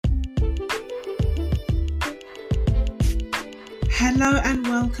Hello and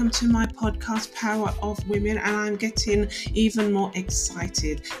welcome to my podcast, Power of Women, and I'm getting even more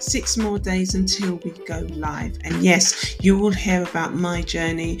excited. 6 more days until we go live. And yes, you will hear about my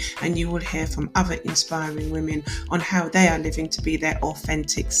journey and you will hear from other inspiring women on how they are living to be their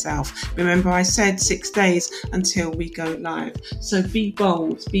authentic self. Remember, I said 6 days until we go live. So be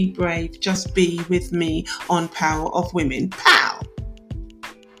bold, be brave, just be with me on Power of Women. Pow!